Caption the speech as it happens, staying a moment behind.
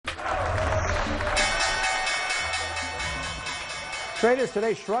Traders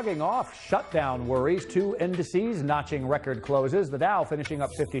today shrugging off shutdown worries. Two indices notching record closes. The Dow finishing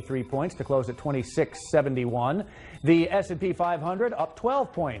up 53 points to close at 2671. The S&P 500 up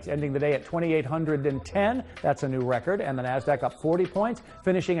 12 points, ending the day at 2810. That's a new record. And the Nasdaq up 40 points,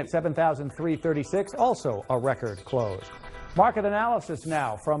 finishing at 7336. Also a record close. Market analysis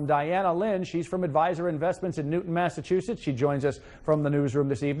now from Diana Linn. She's from Advisor Investments in Newton, Massachusetts. She joins us from the newsroom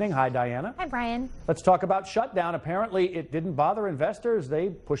this evening. Hi, Diana. Hi, Brian. Let's talk about shutdown. Apparently, it didn't bother investors. They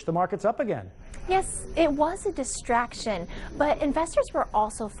pushed the markets up again. Yes, it was a distraction, but investors were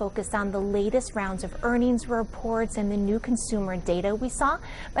also focused on the latest rounds of earnings reports and the new consumer data we saw.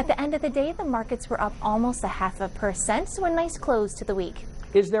 At the end of the day, the markets were up almost 0.5%, so a nice close to the week.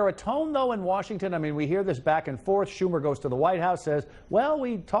 Is there a tone, though, in Washington? I mean, we hear this back and forth. Schumer goes to the White House, says, well,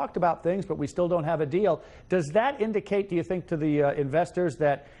 we talked about things, but we still don't have a deal. Does that indicate, do you think, to the investors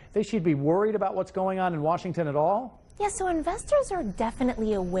that they should be worried about what's going on in Washington at all? Yeah, so investors are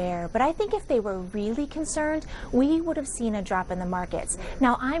definitely aware, but I think if they were really concerned, we would have seen a drop in the markets.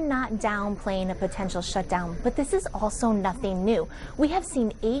 Now, I'm not downplaying a potential shutdown, but this is also nothing new. We have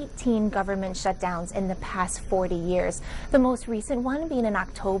seen 18 government shutdowns in the past 40 years. The most recent one being in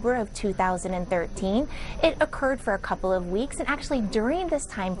October of 2013. It occurred for a couple of weeks, and actually during this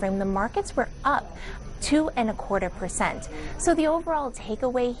time frame, the markets were up 2.25%. So the overall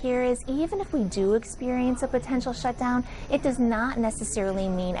takeaway here is even if we do experience a potential shutdown, it does not necessarily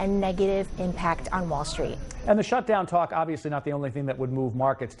mean a negative impact on Wall Street. And the shutdown talk, obviously not the only thing that would move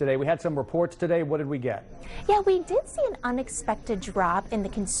markets today. We had some reports today. What did we get? Yeah, we did see an unexpected drop in the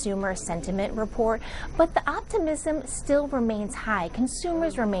consumer sentiment report, but the optimism still remains high.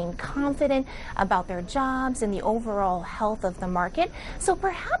 Consumers remain confident about their jobs and the overall health of the market. So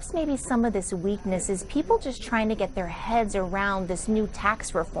perhaps maybe some of this weakness is people just trying to get their heads around this new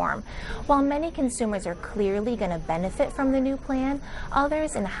tax reform. While many consumers are clearly going to benefit from the new plan,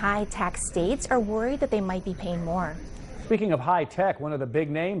 others in high tax states are worried that they might be paying more. Speaking of high tech, one of the big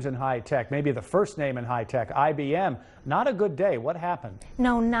names in high tech, maybe the first name in high tech, IBM. Not a good day. What happened?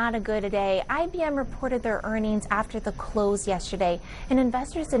 No, not a good day. IBM reported their earnings after the close yesterday, and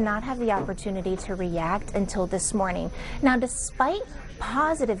investors did not have the opportunity to react until this morning. Now, despite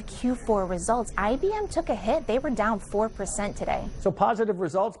positive Q4 results, IBM took a hit. They were down 4% today. So positive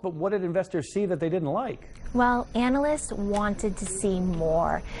results, but what did investors see that they didn't like? Well, analysts wanted to see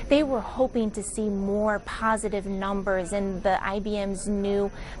more. They were hoping to see more positive numbers in the IBM's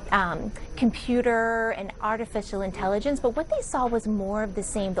new computer and artificial intelligence, but what they saw was more of the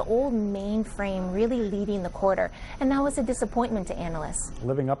same, the old mainframe really leading the quarter, and that was a disappointment to analysts.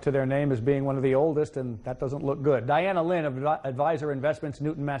 Living up to their name as being one of the oldest, and that doesn't look good. Diana Linn of Advisor Investments,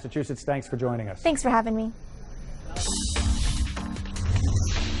 Newton, Massachusetts, thanks for joining us. Thanks for having me.